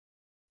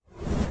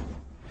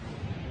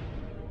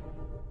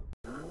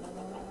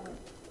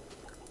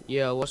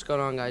Yo, what's going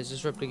on, guys?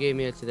 It's Ripley Game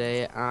here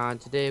today, and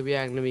today we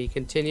are going to be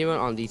continuing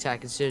on the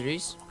Tekkit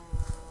series.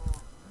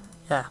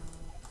 Yeah.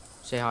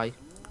 Say hi.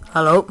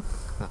 Hello.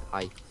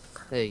 Hi.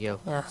 There you go.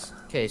 Yes.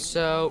 Okay,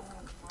 so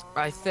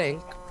I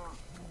think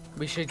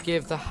we should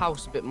give the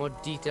house a bit more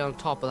detail on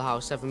top of the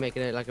house, instead of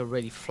making it like a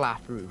really flat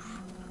roof.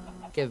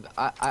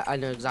 I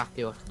know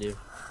exactly what to do.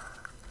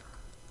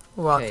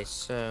 What? Okay,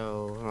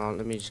 so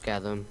let me just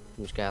get them.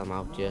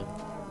 Out here.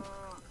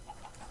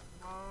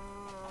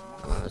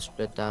 Let's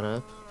split that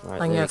up. Right,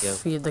 I'm there gonna you go.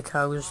 feed the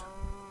cows.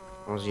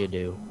 As you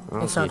do.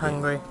 They sound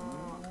hungry.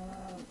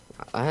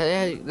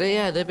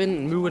 Yeah, they've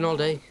been mooing all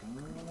day.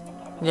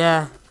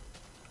 Yeah.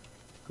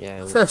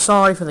 Yeah. I feel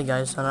sorry for the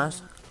guys,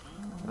 sometimes.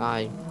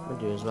 I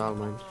do as well,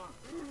 mind.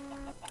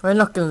 I mean,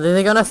 look,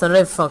 they got nothing to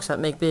live, folks, that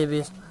make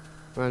babies.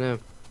 I know.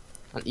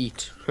 And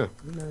eat.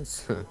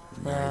 Nice.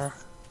 Yeah.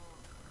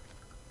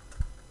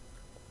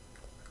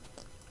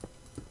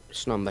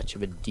 It's not much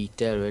of a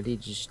detail, really.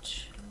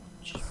 Just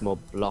more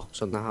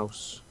blocks on the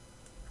house.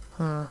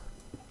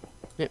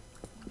 Yep.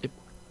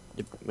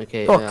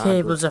 Okay. Got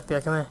cables up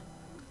here, come here.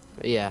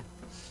 Yeah.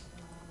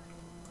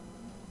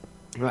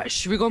 Right.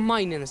 Should we go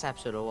mining this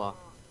episode or what?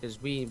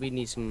 Because we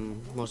need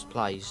some more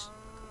supplies.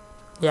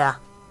 Yeah.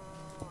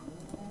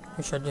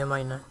 We should do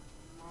mine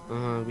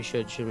now. We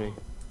should, shouldn't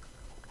we?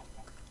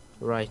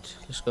 Right.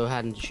 Let's go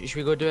ahead and should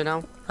we go do it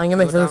now? I'm gonna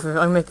make the roof.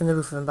 I'm making the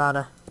roof even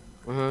better.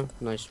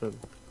 Nice one.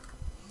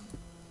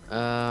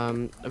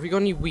 Have we got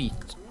any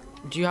wheat?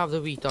 Do you have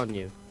the wheat on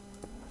you?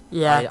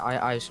 Yeah.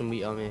 I have some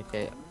wheat on me.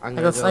 Okay. I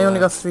only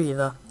got 3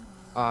 though.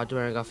 Oh, do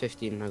I got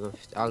 15?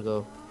 I'll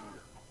go.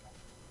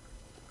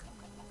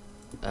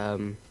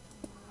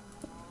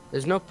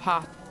 There's no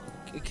path.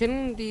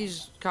 Can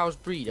these cows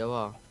breed or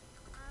what?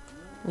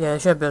 Yeah, they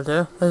should be able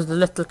to. There's the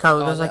little cow.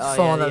 There's like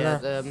 4 of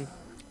them there.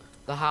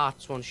 The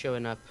hearts one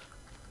showing up.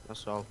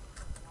 That's all.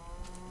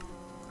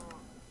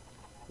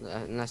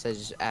 Unless I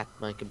just ate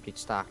my complete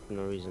stack for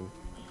no reason.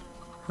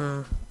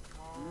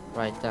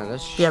 Right then,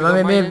 let's. Yeah,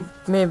 but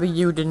maybe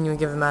you didn't even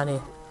give them any.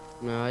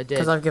 No, I did.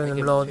 Because I've given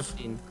them loads.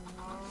 15.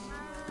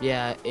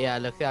 Yeah.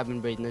 Look, they have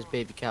been breeding as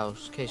baby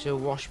cows. Okay, so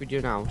what should we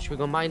do now? Should we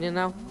go mining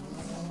now?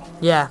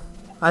 Yeah,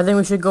 I think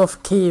we should go for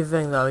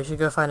caving though. We should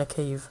go find a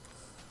cave.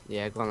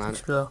 Yeah, go on then.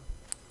 Explore.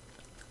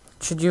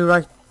 Should we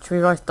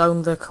write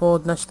down the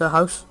coordinates to the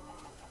house?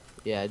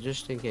 Yeah,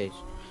 just in case.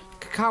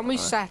 Can't we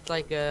set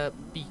like a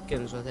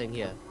beacons or thing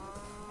here?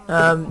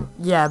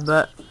 Yeah,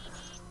 but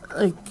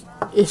like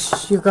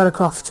you've got to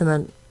craft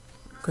cement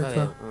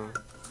quickly.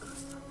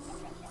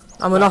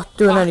 And we're not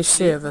doing any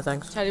server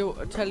things. Tell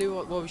you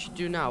what we should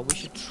do now. We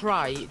should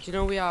try. Do you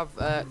know we have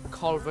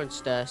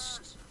Colvance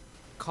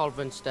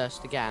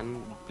dust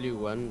again, blue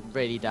one,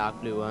 really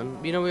dark blue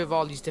one. You know we have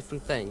all these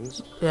different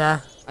things. Yeah.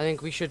 I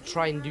think we should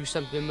try and do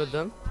something with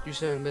them. Do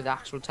something with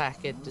actual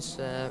Tekkit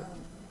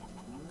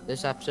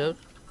this episode.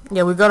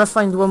 Yeah, we gotta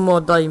find one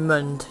more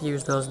diamond to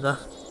use those though.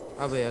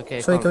 Oh wait,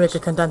 okay. So we can make a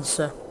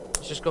condenser.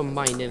 Let's just go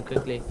mining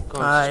quickly.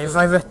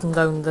 I've written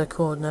down the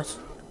coordinates.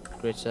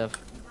 Great stuff.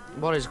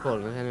 What is it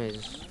called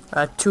anyways?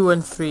 2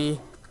 and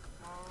 3.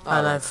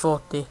 And I have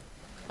 40.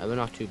 We're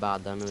not too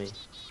bad then, are we?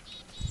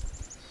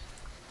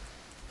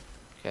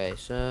 Okay,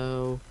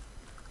 so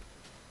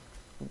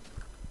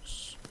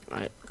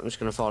right, I'm just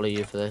gonna follow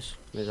you for this.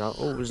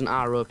 There's an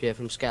arrow up here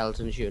from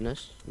skeleton shooting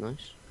us.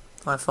 Nice.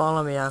 Right,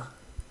 follow me out.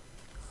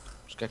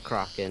 Just get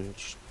cracking.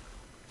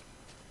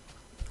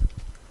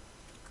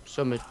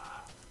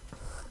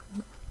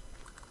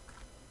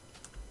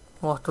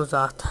 What was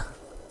that?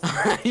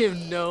 I have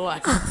no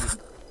idea.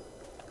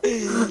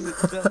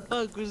 The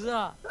fuck was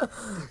that?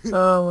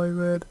 Oh my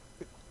word.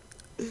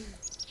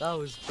 That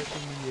was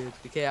fucking weird.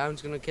 Okay, I'm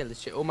just gonna kill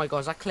this shit. Oh my god,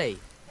 is that clay?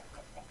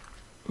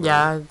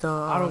 Yeah, I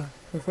don't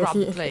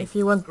if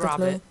you want grab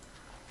the clay. it.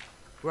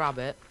 Grab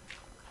it.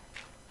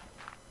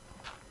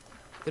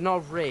 They're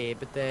not rare,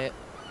 but they're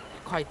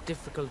quite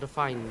difficult to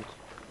find.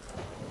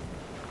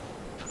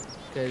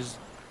 Because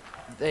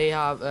they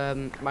have,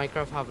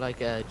 Minecraft have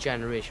like a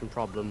generation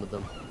problem with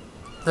them.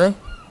 They?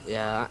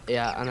 Yeah,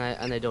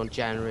 and they don't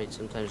generate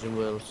sometimes in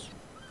worlds.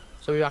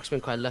 So we've actually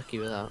been quite lucky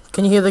with that.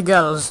 Can you hear the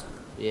girls?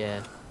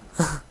 Yeah.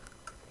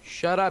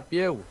 Shut up,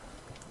 you.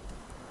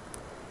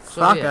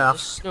 So Fuck yeah, off.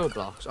 there's snow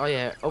blocks. Oh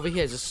yeah, over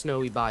here is a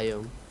snowy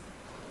biome.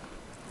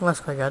 Well,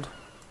 that's quite good.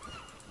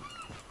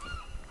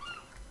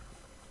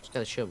 Let's get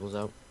the shovels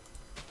out.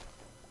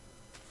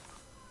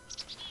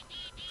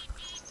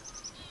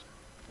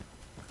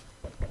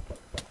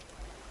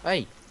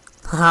 Hey.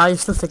 Haha, you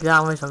still take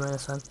damage from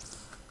this one.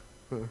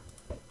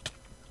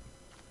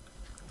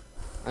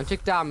 And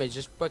take damage,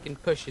 just fucking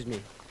pushes me.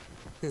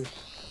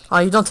 Oh,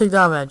 you don't take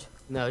damage?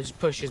 No, it just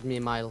pushes me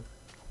a mile.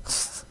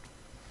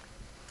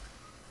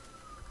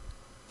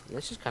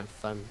 This is kind of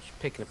fun, just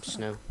picking up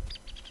snow.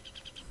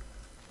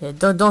 Yeah,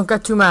 don't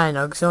get too many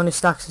now, because it only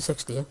stacks to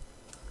 16.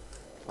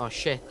 Oh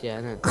shit,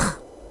 yeah, no.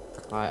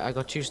 Alright, I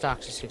got 2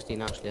 stacks of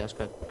 16 actually, that's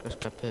good.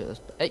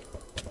 Hey!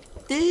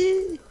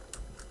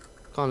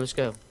 Come on, let's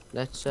go.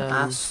 Let's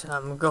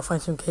go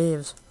find some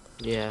caves.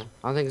 Yeah,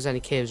 I don't think there's any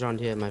caves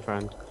around here, my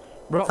friend.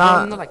 We're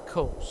on the like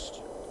coast.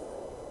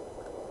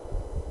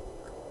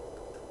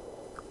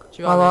 To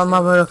be honest, I'm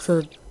having a look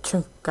through the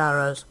chunk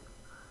arrows.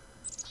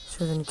 See if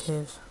there's any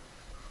caves.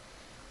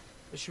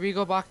 should we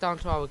go back down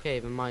to our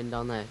cave and mine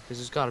down there? Because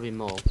there's got to be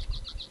more.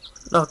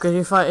 Look, if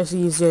you find it's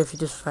easier if you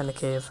just find a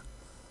cave.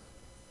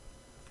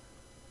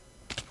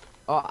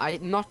 Oh,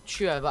 I'm not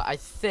sure, but I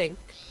think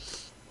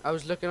I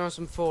was looking on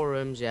some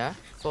forums, yeah,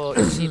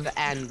 to see if the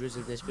end was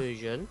in this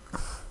version.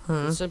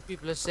 And some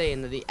people are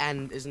saying that the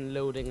end isn't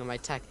loading on my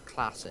Tekkit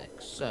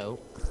Classics, so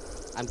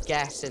I'm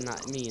guessing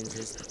that means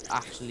it's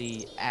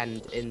actually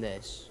end in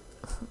this.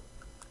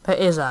 It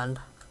is end.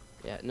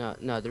 Yeah,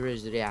 no, there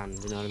is the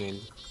end. You know what I mean?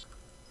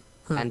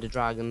 Ender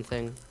dragon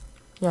thing.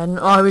 Yeah.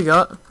 Oh, here we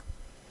go.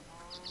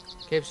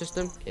 Cave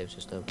system.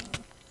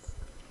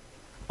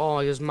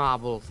 Oh, there's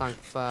marble. Thank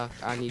fuck.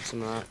 I need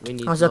some of that. We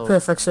need. There's a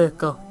perfect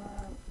circle.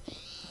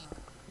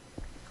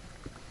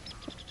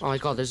 Oh my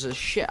god, there's a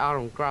shit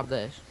arrow. Grab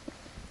this.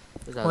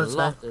 There's a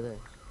lot of this.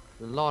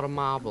 A lot of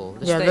marble.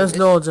 There's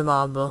loads of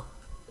marble.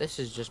 This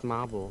is just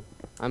marble.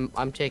 I'm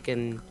gonna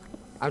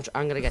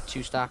get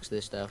 2 stacks of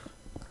this stuff.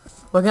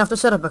 We're gonna have to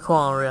set up a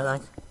quarry, I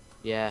think.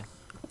 Yeah.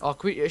 Oh,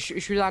 should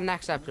we do that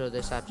next episode or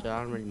this episode?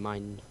 I don't really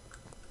mind.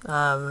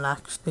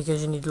 Next,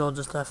 because you need loads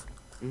of stuff.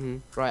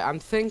 Right, I'm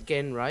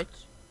thinking, right,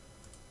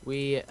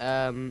 we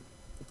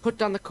put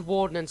down the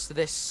coordinates to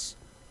this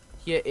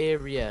here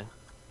area,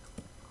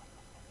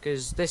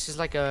 because this is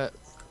like a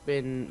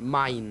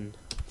mine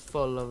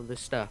full of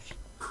this stuff.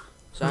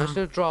 So I'm just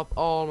gonna drop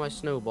all my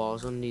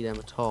snowballs. I don't need them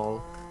at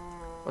all.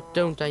 What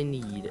don't I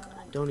need?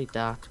 I don't need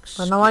that.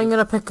 Well, now I'm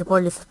gonna pick up all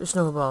your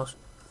snowballs.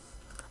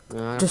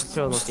 No, just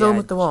throw them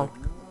at the wall.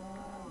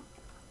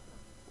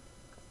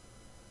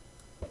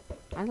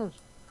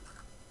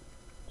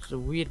 There's a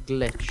weird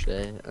glitch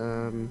there.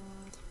 I'm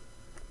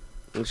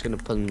just gonna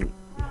put them.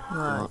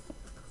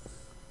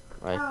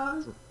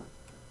 Right.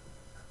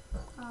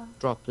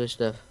 Drop this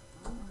stuff.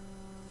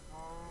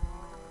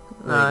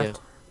 There you go.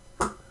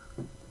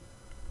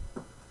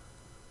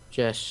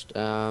 Just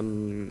yeah,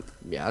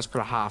 let's put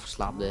a half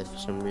slab there for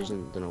some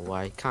reason. Don't know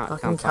why.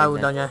 Fucking cow,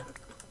 don't you?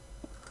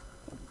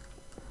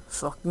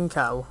 Fucking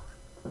cow.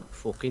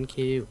 Fucking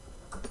cow.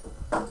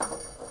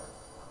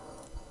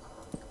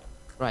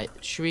 Right,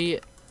 should we,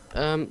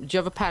 do you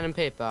have a pen and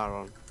paper,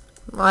 Aaron?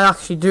 I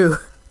actually do.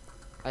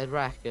 I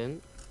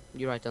reckon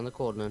you write down the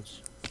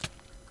coordinates.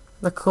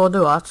 The code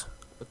of what?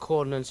 The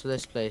coordinates for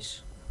this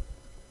place.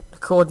 The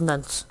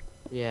coordinates?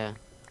 Yeah.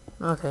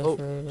 Okay. Oh,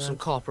 sure, some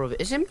copper over.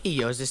 Is it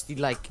me or is this the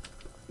like?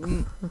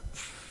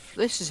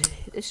 This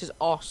is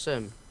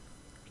awesome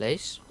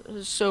place.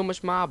 There's so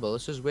much marble.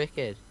 This is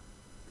wicked.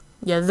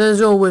 Yeah,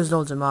 there's always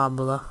loads of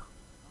marble though.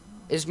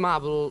 Is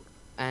marble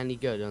any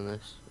good on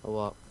this or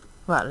what?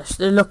 Well, it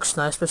looks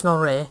nice, but it's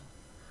not rare.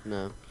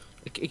 No.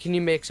 Can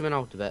you make something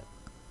out of it?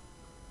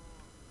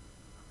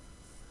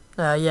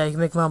 Yeah, you can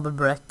make marble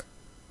brick.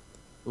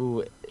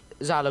 Ooh,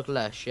 does that look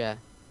lush? Yeah.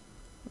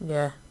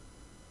 Yeah.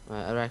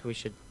 Right, I reckon we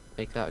should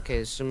make that. Okay,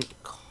 there's some.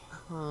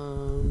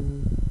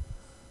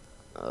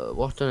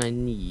 What do I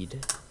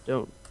need?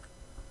 Don't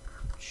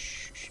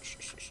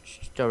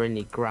really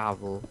need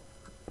gravel.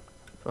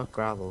 Fuck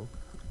gravel.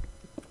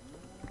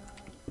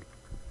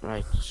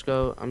 Right, let's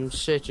go. I'm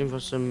searching for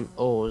some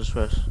ores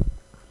first.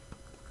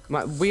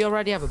 We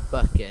already have a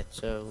bucket,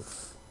 so.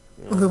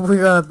 Yeah. We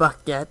got a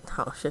bucket.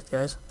 Oh shit,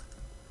 guys.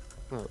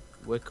 Oh,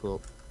 we're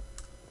cool.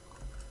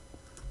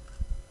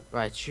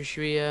 Right, should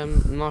we?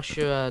 I'm not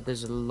sure.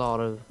 There's a lot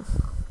of.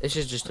 This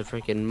is just a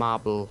freaking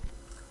marble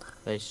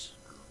place.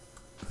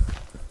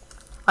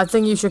 I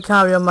think you should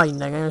carry on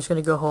mining. I'm just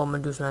gonna go home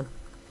and do something.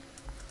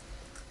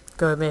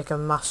 Go make a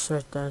mass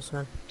right there,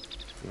 something.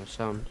 No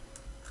sound.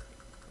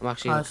 I'm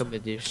actually gonna come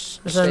with you.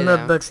 There's some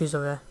rubber trees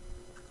over there.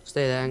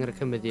 Stay there. I'm gonna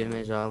come with you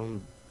as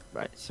well.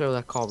 Right, throw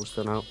that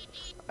cobblestone out.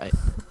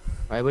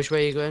 Right, which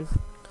way are you going?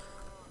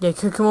 Yeah,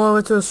 come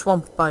over to a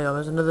swamp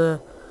biome.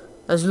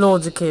 There's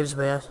loads of caves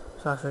over here,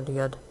 so that's really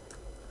good.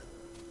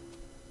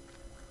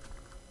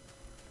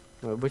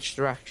 Right, which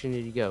direction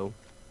did you go?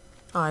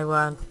 I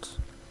went.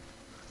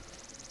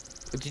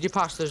 Did you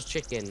pass those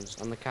chickens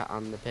and the cat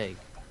and the pig?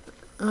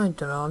 I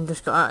don't know. I'm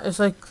just. It's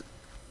like,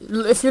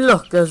 if you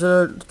look, there's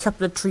a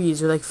couple of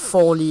trees with like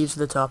 4 leaves at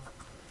the top,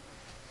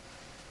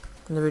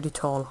 and they're really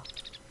tall.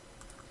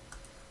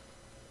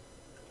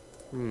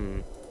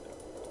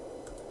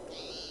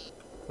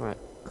 Right.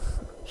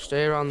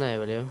 Stay around there,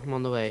 will you? I'm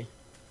on the way.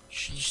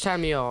 Just tell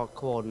me your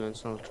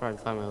coordinates and I'll try and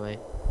find my way.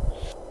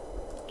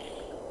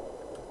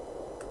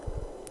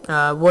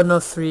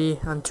 103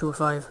 and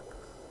 205.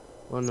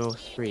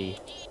 103.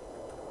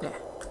 Yeah.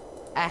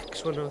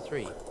 X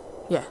 103.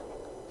 Yeah.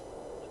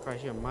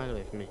 Surprised you're a mile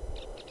away from me.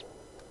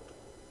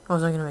 I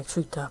was gonna make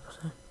sweet tap.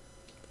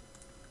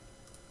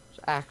 It's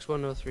X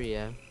 103,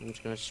 yeah. I'm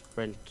just gonna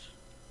sprint.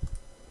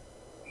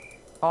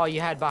 Oh,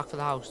 you head back for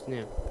the house, didn't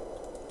you?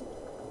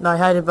 No, I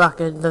headed back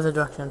in the other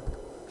direction.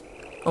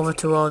 Over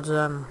towards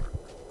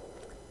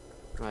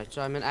Right,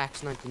 so I'm in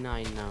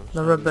X99 now.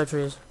 the rubber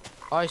trees.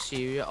 Oh, I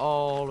see you. You're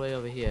all the way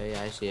over here.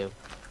 Yeah, I see you.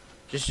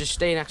 Just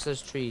stay next to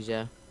those trees,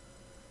 yeah.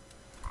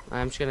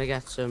 I'm just gonna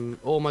get some.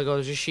 Oh my god,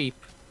 there's a sheep.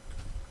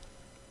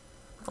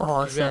 Oh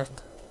 'Cause we shit.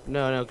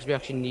 No, because we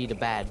actually need a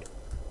bed.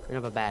 We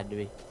don't have a bed, do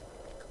we?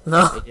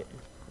 No, Wait,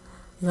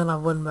 you don't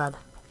have one bed.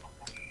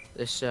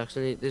 this sucks.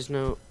 There's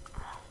no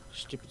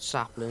stupid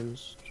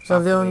saplings.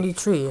 So the only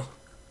tree?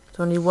 There's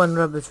only one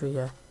rubber tree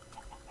here.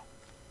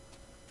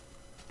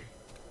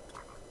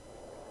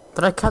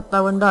 Did I cut that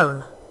one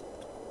down?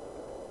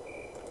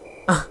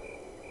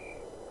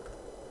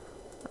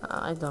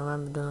 I don't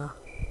remember doing that.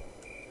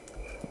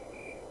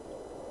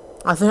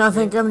 I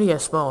think I'm near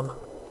spawn.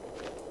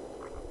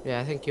 Yeah,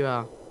 I think you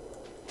are.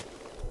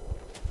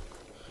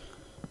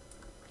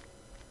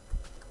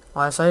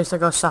 Alright, so at least I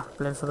got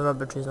sapling for the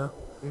rubber trees now.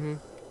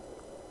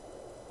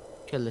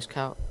 Kill this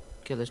cow.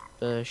 Kill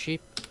this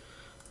sheep.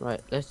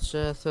 Right, let's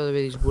throw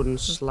away these wooden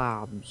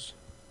slabs.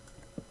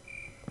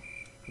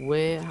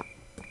 Where?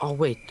 Oh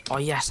wait. Oh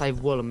yes, I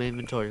have wool in my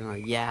inventory now.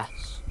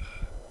 Yes.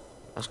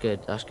 That's good.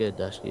 That's good.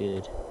 That's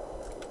good.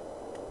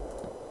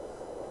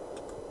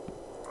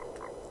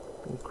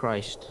 Oh,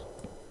 Christ.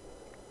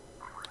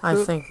 I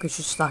think we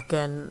should start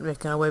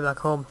making our way back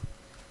home.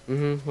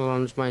 Hold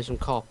on, just mine some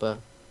copper.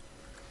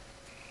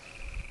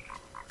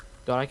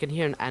 God, I can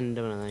hear an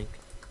enderman, I think.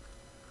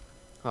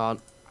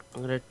 Hold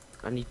on.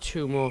 I need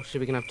 2 more so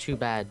we can have 2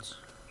 beds.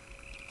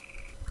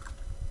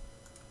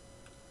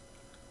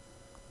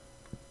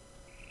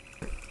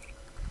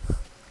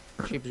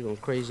 Sheep is going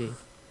crazy.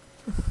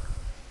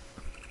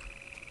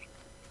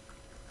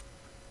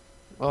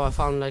 Oh, I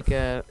found like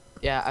a...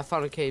 Yeah, I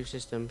found a cave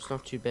system. It's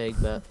not too big,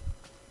 but...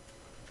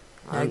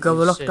 Yeah, go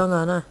have a look down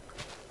there now.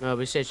 No,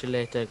 we'll search it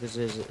later because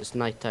it's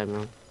night time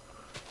now.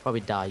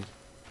 Probably die.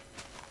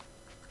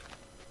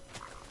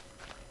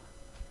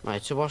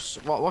 Right, so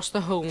what's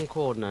the home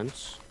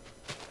coordinates?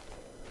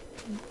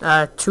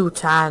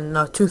 210,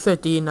 no,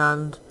 213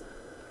 and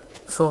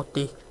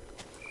 40.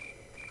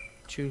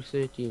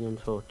 213 and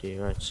 40,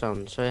 right,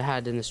 sound. So I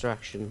head in this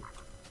direction.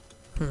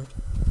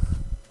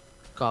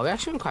 God, we're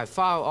actually quite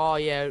far. Oh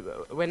yeah,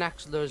 we're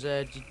next to those,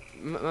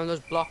 remember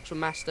those blocks were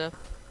messed up?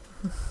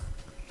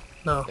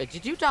 No.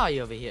 Did you die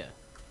over here?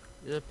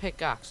 There's a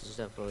pickaxe and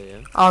stuff over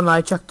here. Oh no,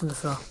 I chucked on the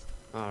floor.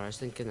 Alright, I was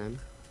thinking then.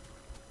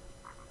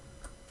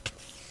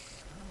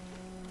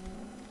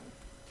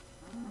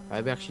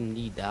 Right, we actually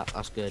need that,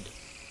 that's good.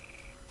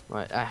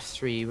 Right,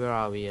 F3, where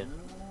are we here?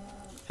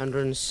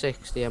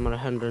 160, I'm at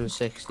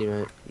 160,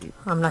 mate.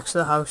 I'm next to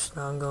the house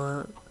now, I'm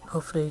going,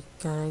 hopefully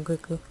get in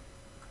quickly.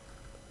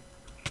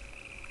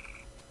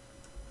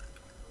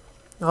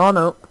 Oh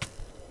no.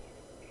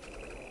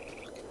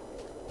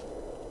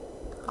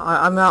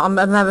 I'm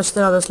never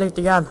still on this late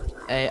again.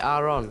 Hey,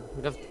 Aaron,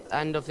 we have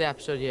end of the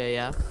episode here,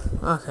 yeah?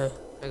 Okay.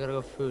 I gotta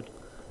go for food.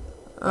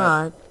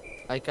 Alright.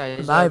 Right,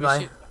 guys. Bye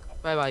bye.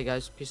 Bye bye,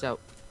 guys. Peace out.